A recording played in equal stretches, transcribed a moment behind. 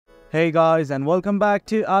Hey guys, and welcome back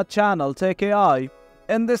to our channel Tech AI.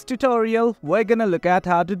 In this tutorial, we're gonna look at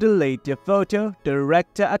how to delete your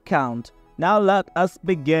PhotoDirector account. Now let us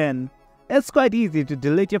begin. It's quite easy to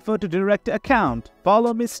delete your PhotoDirector account.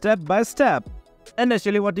 Follow me step by step.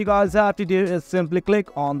 Initially, what you guys have to do is simply click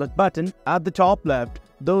on that button at the top left.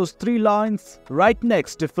 Those three lines right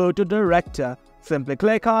next to PhotoDirector. Simply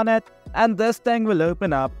click on it and this thing will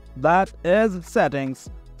open up. That is settings.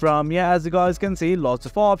 From here, as you guys can see, lots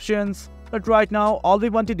of options. But right now, all we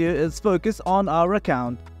want to do is focus on our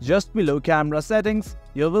account. Just below camera settings,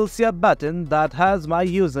 you will see a button that has my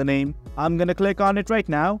username. I'm gonna click on it right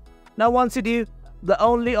now. Now once you do, the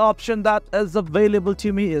only option that is available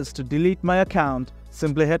to me is to delete my account.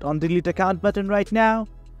 Simply hit on delete account button right now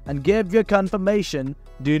and give your confirmation.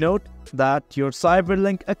 Do note that your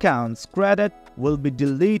Cyberlink account's credit will be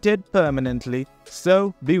deleted permanently,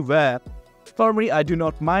 so beware. For me, I do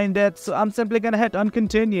not mind it, so I'm simply gonna hit on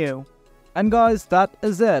continue. And guys, that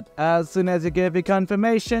is it. As soon as you give your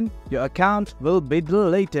confirmation, your account will be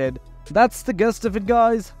deleted. That's the gist of it,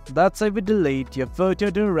 guys. That's how we delete your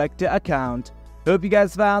PhotoDirector account. Hope you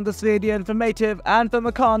guys found this video informative, and for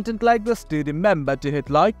more content like this, do remember to hit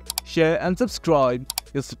like, share and subscribe.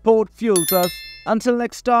 Your support fuels us. Until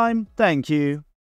next time, thank you.